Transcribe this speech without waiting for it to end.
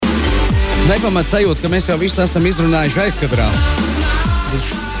nepamat sajūta, ka mēs jau visu esam izrunājuši aizkadrā.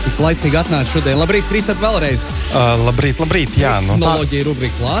 Tik laicīgi atnāca šodien. Labrīt, Kristap, vēlreiz. Labrīt, jā. Tehnoloģija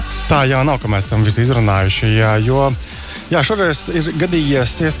rubrika klāt. Tā jau nav, ka mēs esam visu izrunājuši, jo šoreiz ir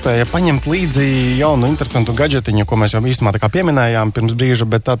gadījies iespēja paņemt līdzi jaunu, interesantu gadžetiņu, ko mēs jau īstumā tā kā pieminējām pirms brīža,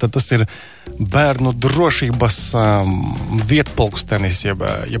 bet tātad tas ir bērnu drošības vietpulkstenis,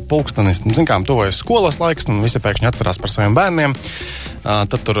 jeb pulkstenis. Zin kā, tuvojas skolas laiks, un visi pēkšņi atcerās par saviem bērniem.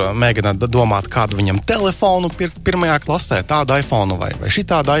 Tad tur mēģina domāt, kādu viņam telefonu pirmajā klasē, tādu iPhone vai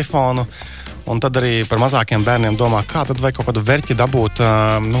šitādu iPhone. Un tad arī par mazākiem bērniem domā, kā tad vai kaut kādu verķi dabūt,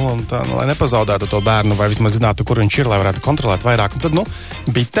 lai nepazaudētu to bērnu, vai vismaz zinātu, kur viņš ir, lai varētu kontrolēt vairāk. Un tad,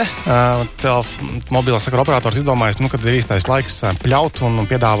 bite, mobilā sakara operators izdomājis, kad ir īstais laiks pļaut un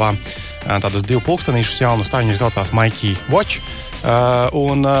piedāvā tādus 2 pulkstenīšus jaunus, tā viņi saucās Mikey Watch.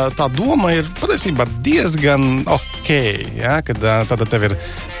 Un tā doma ir patiesībā diezgan ok, ja? Kad tātad tev ir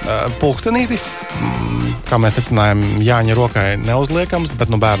pulkstenītis, kā mēs secinājām, Jāņa rokai neuzliekams,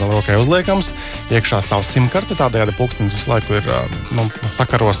 bet bērnu rokai uzliekams. Iekšā stāv simkarte, tādējādi pulkstenis visu laiku ir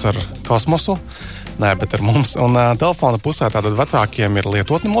sakaros ar kosmosu. Nē, bet ar mums. Un telefona pusē tātad vecākiem ir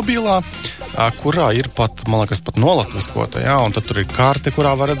lietotne mobilā, kurā ir pat, man liekas, pat nolast viskota, ja? Un tad tur ir karte,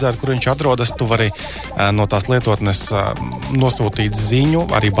 kurā var redzēt, kur viņš atrodas. Tu vari no tās lietotnes nosūtīt ziņu,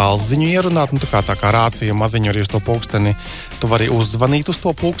 arī balsziņu ierunāt, tā kā rācija maziņu arī uz to pulksteni. Tu vari uzzvanīt uz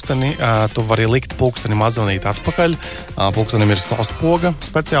to pulksteni, tu vari likt pulkstenim atzvanīt atpakaļ. Pulkstenim ir sastpoga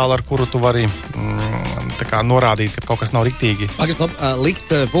speciāli, ar kuru tu vari norādīt, ka kaut kas nav riktīgi. Likt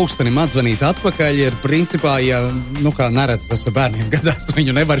pulkstenim atzvanīt atpakaļ ir principā, ja, kā nerad tas ar bērniem gadās, tu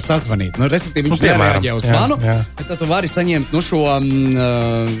viņu nevari sazvanīt. Respektīvi, viņš nereaģē uz zvanu, bet tad tu vari saņemt šo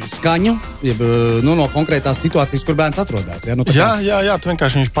skaņu, jeb, no konkrētās situācijas, kur bērns atrodas. Ja? Jā, tu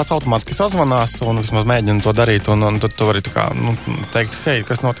vienkārši viņš pats automātiski sazvanās un vismaz mēģina to darīt, un tad tu vari teikt, hei,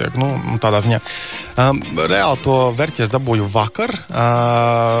 kas notiek, tādā ziņā. Reāli to verķi es dabūju vakar,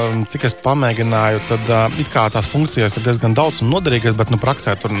 cik es pamēģināju, tad it kā tās funkcijas ir diezgan daudz un noderīgas, bet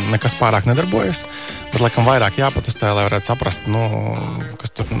praksē tur nekas pārāk nedarbojas. Bet, laikam, vairāk jāpatestē, lai varētu saprast,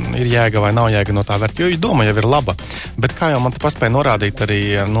 kas tur ir jēga vai nav jēga no tā verķa, jo doma jau ir laba. Bet kā jau man te paspēja norādīt arī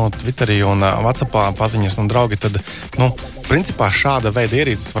Twitterī un WhatsAppā paziņas un draugi, tad, principā šāda veida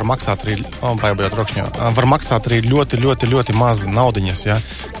ierīces var maksāt arī, var maksāt arī ļoti, ļoti, ļoti maz naudiņas, ja,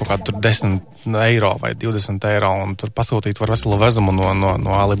 kaut kādu tur 10 eiro vai 20 eiro, un tur pasūtīt var veselu vezumu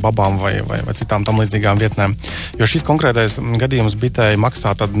no Alibabām vai citām tam līdzīgām vietnēm. Jo šis konkrētais gadījums bitēji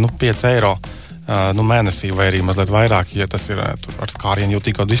maksā tad, 5 eiro mēnesī vai arī mazliet vairāk, ja tas ir ar skārienu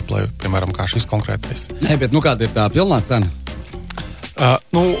jūtīgo displeju, piemēram, kā šis konkrētais. Nē, bet kāda ir tā pilnā cena?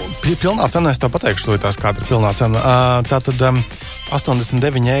 Pilnā cena, es tev pateikšu, kāda ir pilnā cena. Tātad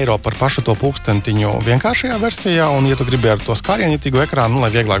 89 eiro par pašu to pulkstentiņu vienkāršajā versijā, un, ja tu gribi ar to skārienu jūtīgo ekrānu,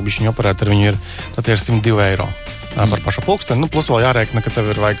 lai vieglāk bišķiņu operēt ar viņu tad ir 102 eiro. Par pašu pulksteni, plus vēl jārēķina, ka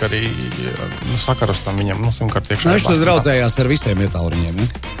tev ir vajag arī sakarus tam viņam, simkārt iekšā. Viņš tas draudzējās ar visiem ietālruņiem, ne?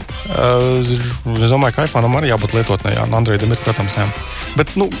 Es domāju, ka iPhone arī jābūt lietotnē, jā, Androidam ir, protams, jā. Bet,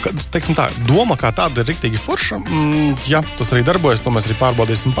 teiksim tā, doma kā tāda ir riktīgi forša. Jā, tas arī darbojas, to mēs arī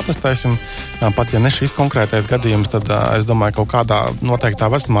pārbaudīsim, patestēsim. Pat ja ne šis konkrētais gadījums, tad es domāju, kaut kādā noteiktā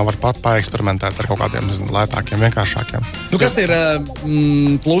vecumā var pat paeksperimentēt ar kaut kādiem lētākiem, vienkāršākiem. Kas ir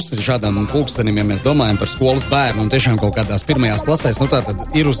plusi šādam pulkstenim, ja mēs domājam par skolas bērnu un tiešām kaut kādās pirmajās klasēs,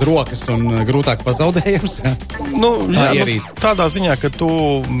 tātad ir uz rokas un grūtāk pazaudējums? Tādā ziņā, ka tu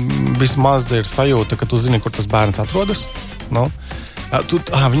vismaz ir sajūta, ka tu zini, kur tas bērns atrodas.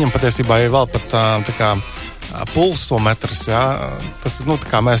 Viņam patiesībā ir vēl pat pulsometrs, jā. Tas ir,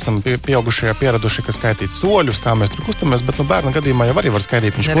 kā mēs esam pieaugušie, pieraduši, ka skaitīt soļus, kā mēs tur kustamies, bet bērna gadījumā jau arī var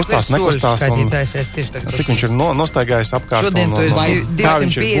skaitīt, viņš kustās, nekustās. Cik viņš ir nostaigājis apkārt. Šodien tu esi 259. Kā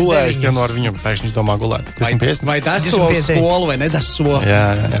viņš ir gulējis, ja ar viņu pēkšņi domā gulēt. Vai deso skolu vai nedeso? Jā,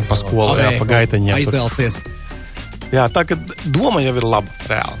 pa skolu, pa gaiteņiem. Aizdelsies. Jā, tā, ka doma jau ir laba,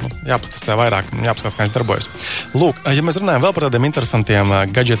 reāli. Jāpatestē vairāk, jāpaskatās, kā viņš darbojas. Lūk, ja mēs runājam vēl par tādiem interesantiem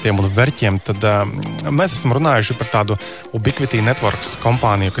gadžetiem un verķiem, tad mēs esam runājuši par tādu Ubiquiti Networks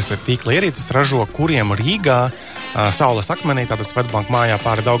kompāniju, kas ir tīkla ierīces ražo, kuriem Rīgā Saules akmenī, tātad Svetbanka mājā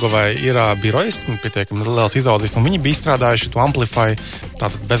pāri Daugavai ir birojas, pietiekami liels izaudzis, un viņi bija izstrādājuši to Amplify,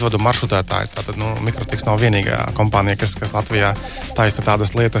 tātad bezvadu maršrutētāju. Tātad, Mikrotiks nav vienīgā kompānija, kas Latvijā taisa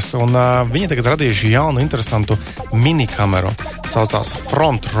tādas lietas, un viņi tagad radījuši jaunu, interesantu minikameru, kas saucās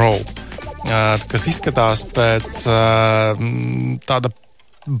Front Row, kas izskatās pēc tāda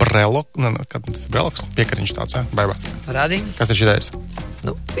tas ir breloks, piekariņš tāds, jā, baibā. Rādi. Kas ir šitējs?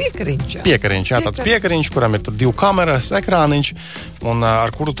 Piekariņš, jā. Piekariņš, jā, tāds piekariņš, kuram ir tur 2 kameras, ekrāniņš, un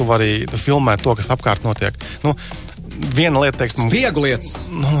ar kuru tu vari filmēt to, kas apkārt notiek. viena lieta, teiksim... Spieglietas.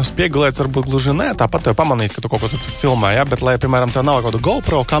 Spieglietas varbūt gluži nē, tāpat tev pamanīs, ka tu kaut ko tur filmē, ja? Bet, lai, piemēram, tev nav kaut kāda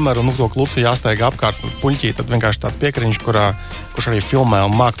GoPro kameru, to kluci jāsteigā apkārt puļķī, tad vienkārši tāds piekriņš, kurš arī filmē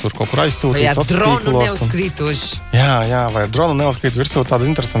un māk tur kaut kur aizsūtīt. Vai ar dronu neuzkrītoši. Jā, vai ar dronu neuzkrīt virsū, tāda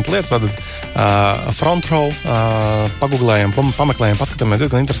interesanta lieta, tad front row, pagooglējam, pameklējam, paskatāmies,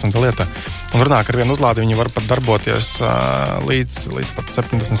 diezgan interesanta lieta. Un runā, ka ar vienu uzlādi viņi var pat darboties līdz pat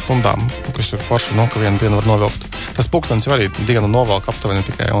 70 stundām, kas ir forši, ka vienu dienu var novilkt. Tas pulkstenis jau arī dienu novelk aptuveni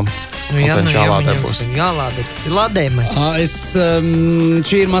tikai un jālādē būs. Jālādē, tas ir lādējumai.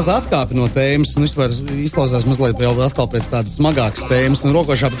 Šī ir maza atkāpe no tēmas, un vispār izklausās mazliet vēl atkal pēc tādas smagākas tēmas. Un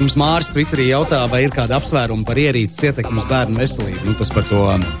rokošā pat mums Māris Twitterī jautā, vai ir kāda apsvēruma par ierīces ietekmi uz bērnu veselību. Tas par to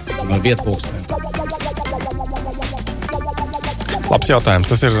vietpulksteni. Labs jautājums.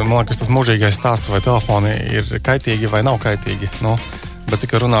 Tas ir, man liekas, tas mūžīgais stāsts, vai telefoni ir kaitīgi vai nav kaitīgi. Bet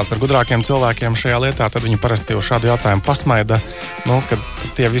cik runāts ar gudrākiem cilvēkiem šajā lietā, tad viņi parasti jau šādu jautājumu pasmaida, kad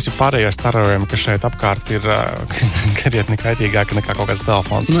tie visi pārējie starojumi, kas šeit apkārt ir krietni kaitīgāki nekā kaut kāds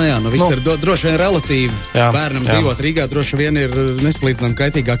telefons. Viss ir droši vien relatīvi. Bērnam dzīvot Rīgā droši vien ir nesalīdzinām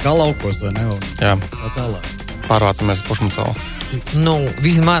kaitīgāk kā laukos, vai ne? Jā. Tā tālāk. Pārvācamies Pušmacalu.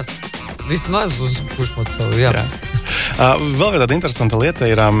 Vismaz uz Pušmacalu, jā. Vēl viena tāda interesanta lieta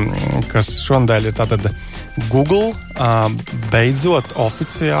ir, kas šonadēļ ir tātad Google beidzot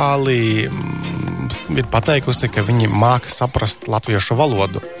oficiāli ir pateikusi, ka viņi māka saprast latviešu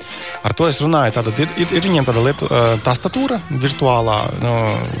valodu. Ar to es runāju, tātad ir viņiem tāda lieta, tastatūra, virtuālā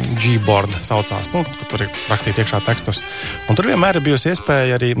Gboard saucās, kur tur ir rakstīt iekšā tekstus. Un tur vienmēr ir bijusi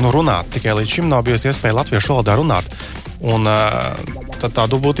iespēja arī runāt, tikai līdz šim nav bijusi iespēja latviešu valodā runāt. Un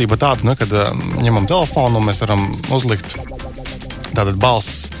tāda būtība tāda, kad ņemam telefonu, mēs varam uzlikt tātad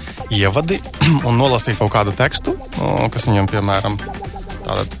balss ievadi un nolasīt kaut kādu tekstu, kas viņam, piemēram,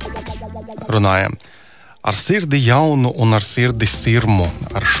 tātad runājam. Ar sirdi jaunu un ar sirdi sirmu,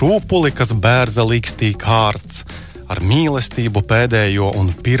 ar šūpuli, kas bērza līkstī kārts, ar mīlestību pēdējo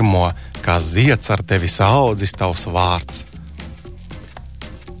un pirmo, kā zieds ar tevi saudzis tavs vārds.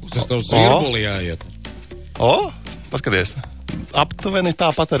 Uz tavu zirbuli jāiet. Paskaties, aptuveni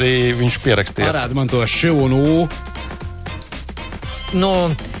tāpat arī viņš pierakstīja. Parādi man to ši un u.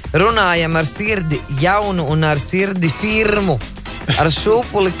 Runājam ar sirdi jaunu un ar sirdi firmu. Ar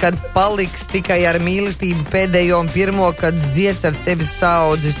šūpuli, kad paliks tikai ar mīlestību pēdējo un pirmo, kad zieds ar tevi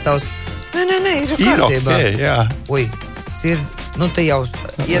saudzis tavs. Nē, ir kārtībā. Ir jā. Ui, sirdi. Te jau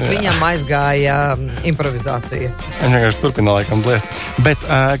viņam aizgāja improvizācija. Viņš vienkārši turpina laikam blēst. Bet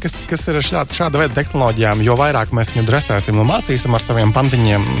kas ir šāda veida tehnoloģijām, jo vairāk mēs viņu dresēsim un mācīsim ar saviem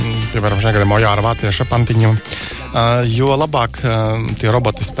pantiņiem, piemēram, šajā gadījumā ar vāciešu pantiņu, jo labāk tie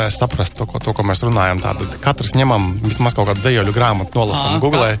roboti spēs saprast to, ko mēs runājam. Tātad katrs ņemam vismaz kaut kādu dzejoļu grāmatu, nolasam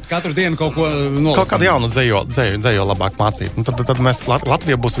Googlē. Katru dienu kaut ko nolasam. Kaut kādu jaunu dzejoļu labāk mācīt. Tad mēs,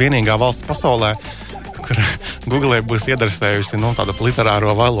 Latvija būs vienīgā valsts pasaulē, kur Google būs iedresējusi tādu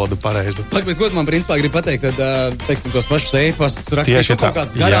literāro valodu pareizi. Bet ko man principā grib pateikt, tad, teiksim, tos pašus e-pastus rakstīt kaut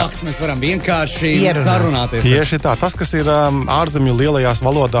kāds garāks, mēs varam vienkārši sarunāties. Tieši tā. Tas, kas ir ārzemju lielajās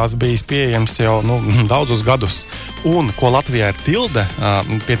valodās bijis pieejams jau daudzus gadus, un ko Latvijā ir tilde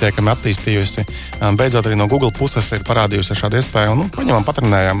pietiekami attīstījusi, beidzot arī no Google puses ir parādījusi šādu iespēju, un paņemam,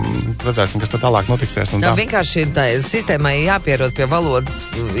 patrenējam, redzēsim, kas tad tālāk notiksies. Vienkārši tā sistēmai jāpierod pie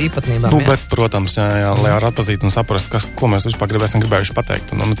valodas īpatnībām. Bet, protams, lai var atpazīt un saprast, ko mēs vispār gribējuši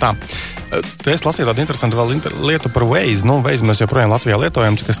pateikt. Tā. Te es lasīju tādu interesantu vēl lietu par Waze. Waze mēs joprojām Latvijā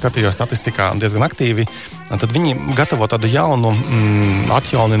lietojam, cik es skatījos statistikā diezgan aktīvi. Tad viņi gatavo tādu jaunu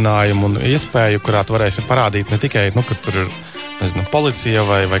atjauninājumu un iespēju, kurā tu varēsi parādīt ne tikai, ka tur ir policija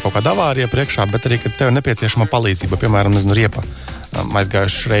vai kaut kāda avārija priekšā, bet arī, ka tev ir nepieciešama palīdzība, piemēram, riepa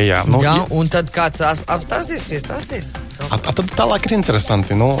aizgājuši šrejā. Un tad kāds apstāsies, piestāsies? Tad tālāk ir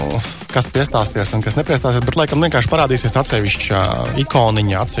interesanti, kas piestāsies un kas nepiestāsies, bet laikam vienkārši parādīsies atsevišķa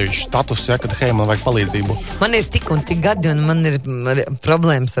ikoniņa, atsevišķa status, kad man vajag palīdzību. Man ir tik un tik gadi, un man ir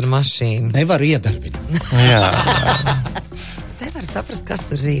problēmas ar mašīnu. Nevar iedarbināt. Jā. Es nevaru saprast, kas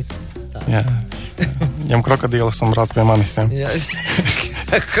tur ir. Jā. Ņem krokodīlus un brauc pie manis. Jā.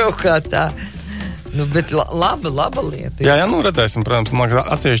 Kaut kā tā. Bet laba lieta. Jā, redzēsim, protams,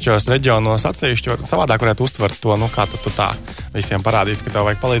 atsevišķos reģionos savādāk varētu uztvert to, kā tu tā visiem parādīs, ka tev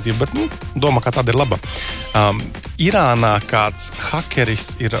vajag palīdzību, bet, doma, ka tāda ir laba. Irānā kāds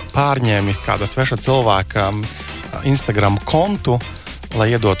hakeris ir pārņēmis kāda sveša cilvēka Instagram kontu,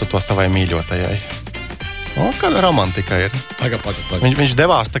 lai iedotu to savai mīļotajai. Kāda romantika ir. Viņš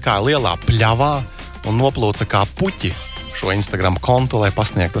devās tā kā lielā pļavā un noplūca kā puķi šo Instagram kontu, lai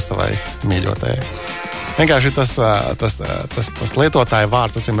pasniegtu savai mīļotajai. Vienkārši tas lietotāja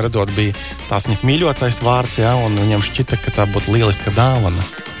vārds, tas viņam redzot, bija tās viņas mīļotais vārds, jā, un viņam šķita, ka tā būtu lieliska dāvana.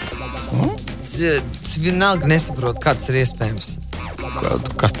 Es vienalga nesaprotu, kā tas ir iespējams.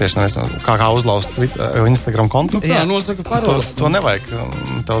 Kas tieši nezinu, kā uzlauzt Instagram kontu? Nu, kā nosaka paroli? To nevajag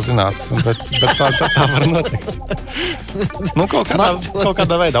tev zināt, bet tā var notikt. Nu, kaut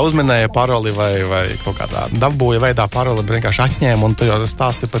kādā veidā uzminēja paroli vai kaut kādā dabūja veidā paroli, bet vienkārši atņēma un tu jau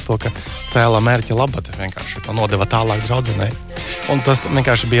stāsti par to, ka cēla mērķa labati, vienkārši to nodeva tālāk draudzenei. Un tas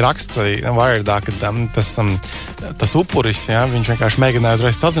vienkārši bija raksts Wiredā, kad tas upuris, jā, viņš vienkārši mēģināja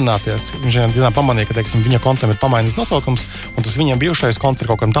uzreiz sazināties. Viņš dienā pamanīja, ka, teiksim, viņa kontam ir pamainīts nosaukums, un tas viņam bijušais konts ir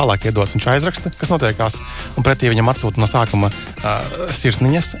kaut kam tālāk iedots. Viņš aizraksta, kas notiekās, un pretī viņam atsūta no sākuma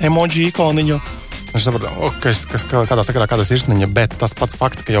sirsniņas emoji ikoniņu. Viņš saprata, kādā sakarā kāda sirsniņa, bet tas pats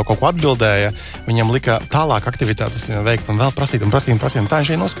fakts, ka jau kaut ko atbildēja, viņam lika tālāk aktivitātes veikt un vēl prasīt. Tā viņš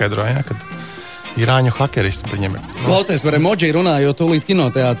arī noskaidroja, kad Irāņu hakeris viņam ir. Klausies par emoji runājot, tūlīt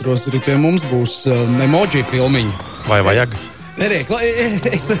kinoteātros arī pie mums būs emoji filmiņi. Vai vajag?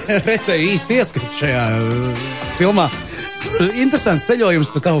 Es redzēju īsi ieskatu šajā filmā. Interesants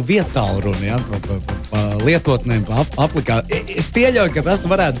ceļojums pa tavu vietālruni, ja? pa lietotnēm, pa aplikācijām. Es pieļauju, ka tas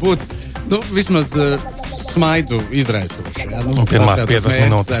varētu būt vismaz smaidu izraisoši. Ja? Pirmās 5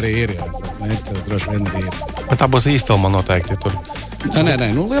 minūtes. Arī ir, jā. Tas mērķis droši vien arī ir. Bet tā būs īsfilma noteikti tur. Nē,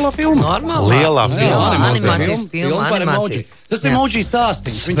 lielā filma. Lielā animācijas filma. Tas ir emoji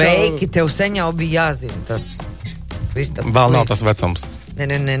stāstījums. Sveiki, tev sen jau bija jāzina tas. Vēl nav tas vecums.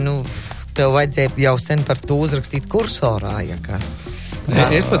 Nē, tev vajadzēja jau sen par to uzrakstīt kursorā, ja kas.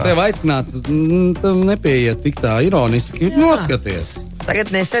 Es pat tev aicinātu, nepieiet tik tā ironiski, noskaties.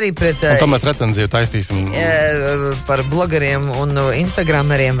 Tagad mēs arī pret... Un to mēs recenziju taisīsim. Par blogeriem un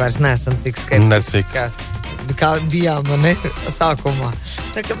instagrameriem vairs neesam tik skeptiski, kā bijām, ne, sākumā.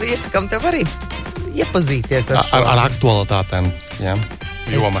 Tā kā iesakām tev arī iepazīties ar šo. Ar aktualitātēm, jā,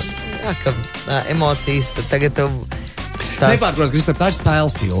 jomas. Jā, ka emocijas tagad tev... Nepārprot, Kristap, tā ir stēla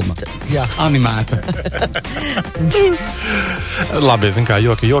filma. Jā. Animēta. Labi, zin kā,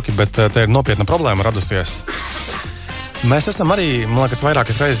 joki, bet te ir nopietna problēma radusies. Mēs esam arī, man liekas,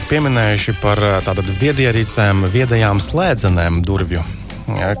 vairākas reizes pieminējuši par tātad viedierīcēm, viedajām slēdzenēm durvju.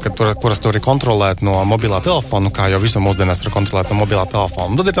 Ja, kuras tur ir kontrolēt no mobilā telefona, kā jau visu mūsdienās ir kontrolēt no mobilā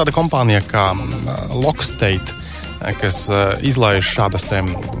telefona. Tad ir tāda kompānija kā Lockstate, kas izlaiž šādas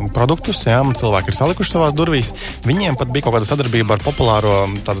produktus, jā, cilvēki ir salikuši savās durvīs. Viņiem pat bija kaut kāda sadarbība ar populāro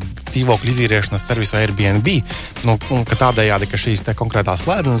dzīvokļu izīriešanas servisu Airbnb, ka tādējādi, ka šīs konkrētās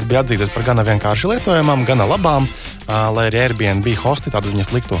slēdzenes bija atzītas par gana vienkārši lietojamām, gana labām, lai arī Airbnb hosti tādu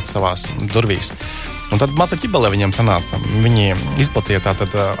viņas liktu savās durvīs. Un tad maza ķibele viņiem sanāca. Viņi izplatīja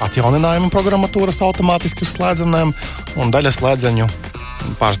tātad atjauninājumu programmatūras automātiski uz slēdzenēm, un daļa slēdzeņu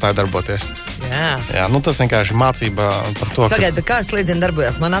pārstāja darboties. Jā, tas vienkārši mācība par to, Tagad, kā slēdzeni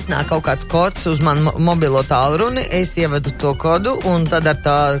darbojas? Man atnāk kaut kāds kods uz manu mobilo tālruni, es ievedu to kodu, un tad ar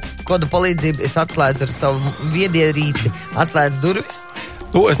tā kodu palīdzību es atslēdzu ar savu viedierīci, atslēdzu durvis.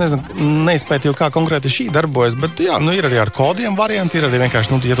 Es nezinu, neizpētīju, kā konkrēti šī darbojas, bet jā, ir arī ar kodiem varianti, ir arī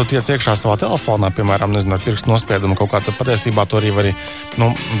vienkārši, ja tu tiec iekšā savā telefonā, piemēram, nezinu, ar pirkstu nospiedumu kaut kā, tad patiesībā tu arī vari,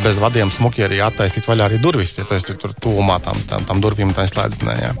 bez vadiem smuki arī attaisīt vaļā arī durvis, ja tas ir tur tuvumā tam durvīm tā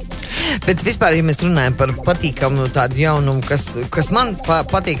slēdzenē, jā. Bet vispār, ja mēs runājam par patīkamu tādu jaunumu, kas man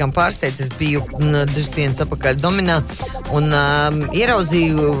patīkam pārsteidz, es biju dažas dienas apakaļ Dominā un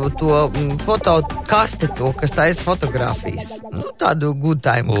ieraudzīju to fotokaste, kas taisa fotogrāfijas. Tādu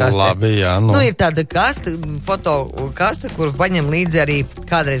gudtājumu kaste. Labi, jā. Ir tāda kaste, fotokaste, kuru paņem līdzi arī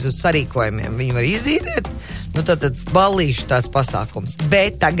kādreiz uz sarīkojumiem. Viņu var izīrēt. Tāds ballīšu tāds pasākums.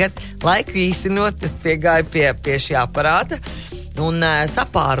 Bet tagad, laiku īsinot, es piegāju pie šī aparāta un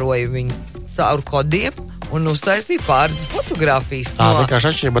sapāroju viņu caur kodiem un uztaisīju pāris fotogrāfijas. Tā vienkārši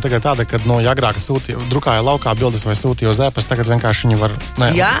atšķirība tagad tāda, kad agrāk drukāja laukā bildes vai sūtīja uz ēpas, tagad vienkārši viņi var...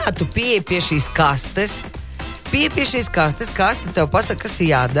 Jā, tu pieeji pie šīs kastes. Pie šīs kastes, kaste tev pasaka, kas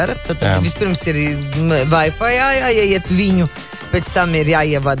jādara. Tad vispirms ir Wi-Fi jāiet viņu, pēc tam ir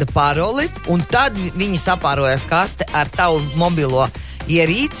jāievada paroli, un tad viņi sapārojas kaste ar tavu mobilo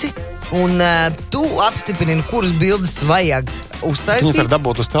ierīci, un tu apstiprini, kuras bildes vajag uztaisīt. Viņas var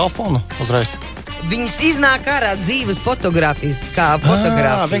dabūt uz telefonu uzreiz? Viņas iznāk ārā dzīves fotogrāfijas, kā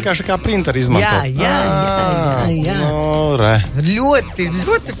fotogrāfijas. Vienkārši kā printeri izmanto. Jā. Re.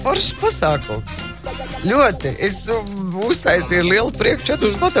 Ļoti foršs pasākums. Ļoti. Es uztaisīju lielu prieku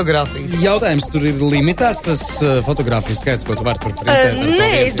 4 fotogrāfijas. Jautājums, tur ir limitēts tas fotogrāfijas skaits, ko tu vari tur printēt?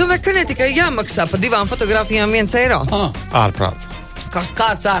 Nē, es domāju, ka ne tikai jāmaksā par 2 fotogrāfijām 1 eiro. Ārprāts.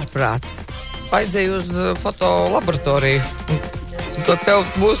 Kāds ārprāts? Aizēju uz fotolaboratoriju. to tev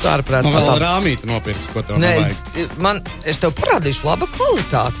būs ārprāt. Nu, vēl rāmīti nopirks, ko tev nevajag. Es tev parādīšu laba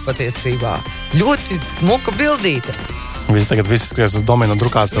kvalitāte patiesībā. Ļoti smuka bildīte. Tagad viss skries uz domino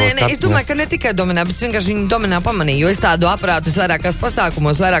drukāt savas kartiņas. Es domāju, ka ne tikai dominā, bet vienkārši viņi dominā pamanīja, jo es tādu aprātu vairākos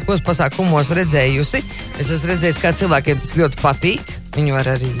pasākumos redzējusi. Es esmu redzējis, kā cilvēkiem tas ļoti patīk. Viņu var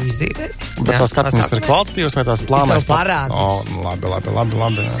arī izīrēt. Bet tās kartiņas ir kvalitatīvas vai tās plānais? Es tev parādu.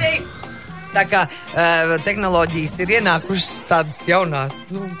 Labi. Tā kā tehnoloģijas ir ienākušas tādas jaunās,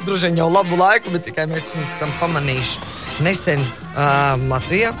 družiņ jau labu laiku, bet tikai mēs viņus esam pamanījuši. Nesen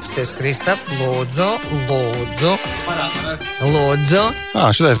Latvijā, pasties Kristap, lūdzu.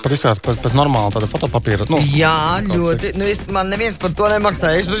 Šitais pat izskatās pēc normāla tāda fotopapīra. Jā, ļoti. Man neviens par to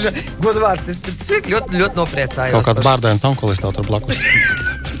nemaksāja. Es godvārds, es ļoti, ļoti nopriecājos. Kaut kāds bārdēns onkulis tev tur blakus.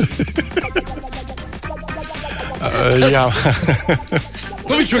 Jā.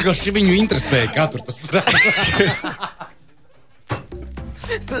 Viņš vienkārši viņu interesēja, kā tur tas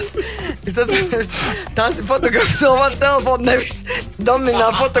Es atceros, tās ir fotogrāfijas no man telefona, nevis dominā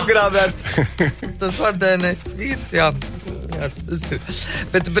fotogrāfētas. Tas vardēnais vīrs, jā. Tas ir.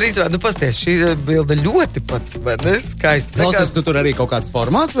 Bet, principā, pasties, šī bilde ļoti pat, vai ne? Skaisti. Klausies, tu tur arī kaut kāds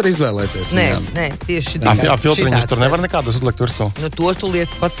formāts var izvēlēties? Nē, tieši šitā. Filtriņus tur nevar nekādus uzlikt virsū? Tos tu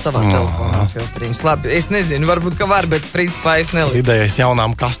liec pats savā telefonā filtriņus. Labi, es nezinu, varbūt, ka var, bet, principā, es neliku. Idejas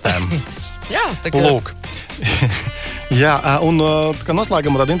jaunām kastēm. Jā, tā kā. Lūk. Jā, un kā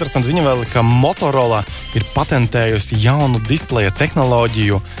noslēgumā tāda interesanta ziņa vēl, ka Motorola ir patentējusi jaunu displeja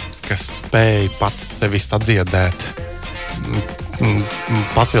tehnoloģiju, kas spēj pats sevi sadziedēt,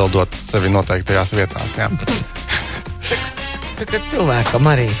 pasildot sevi noteiktajās vietās. Jā. Tā kā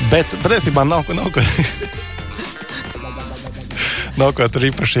cilvēkam arī. Bet patiesībā nav ko tur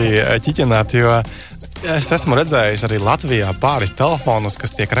īpaši ķiķināt, jo es esmu redzējis arī Latvijā pāris telefonus,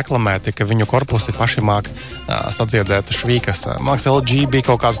 kas tiek reklamēti, ka viņu korpusi paši māk sadziedēt švīkas. Māks LG bija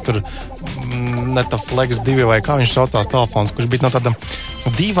kaut kāds tur Netaflex 2 vai kā viņš saucās telefons, kurš bija no tāda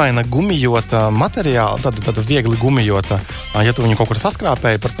dīvaina gumijota materiāla, tāda viegli gumijota. Ja tu viņu kaut kur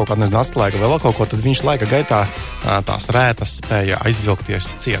saskrāpēji par kaut kādu atslēgu vai vēl kaut ko, tad viņš laika gaitā tās rētas spēja aizvilkties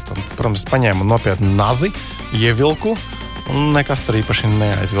ciet. Un, protams, es paņēmu nopietnu nazi, ievilku, un nekas tur īpaši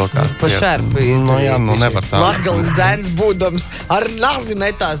neaizvilkās. Pa šerpu jā, nevar tā. Latgales zēns būdams ar nazi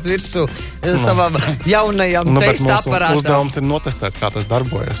metās virsū savam jaunajam testa aparātam. Uzdevums ir notestēt, kā tas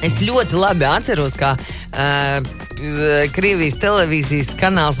darbojas. Es ļoti labi atceros, kā Krievijas televīzijas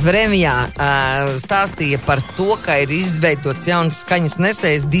kanāls Vremjā stāstīja par to, ka ir izveidots jauns skaņas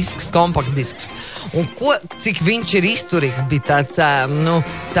nesējs disks, kompaktdisks. Un cik viņš ir izturīgs, bija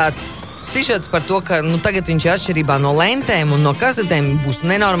tāds sižets par to, ka tagad viņš ir atšķirībā no lentēm un no kasetēm būs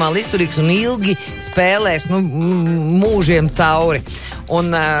nenormāli izturīgs un ilgi spēlēs mūžiem cauri.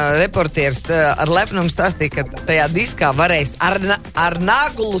 Un reportieris ar lepnumu stāstīja, ka tajā diskā varēs ar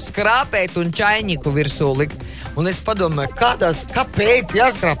naglu skrāpēt un čainiku virsū likt. Un es padomāju, kāpēc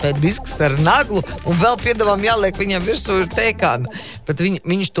jāskrāpē disks ar naglu un vēl piedāvām jāliek viņam virsū ir teikāna. Bet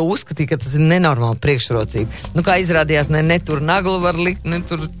viņš to uzskatīja, ka tas ir nenormāli priekšrocība. Kā izrādījās, ne tur naglu var likt, ne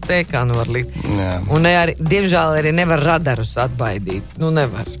tur teikānu var likt. Jā. Un diemžēl arī nevar radarus atbaidīt.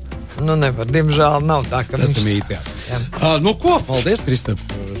 Nevar, diemžēl nav tā, ka tas ir mīts, jā. Ko, paldies, Kristap.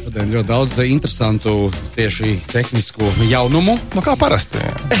 Šodien ļoti daudz interesantu tieši tehnisku jaunumu. Kā parasti,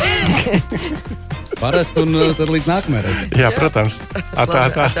 jā. Parasti un tad līdz nākamajai reizei. Jā, protams.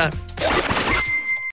 Atā.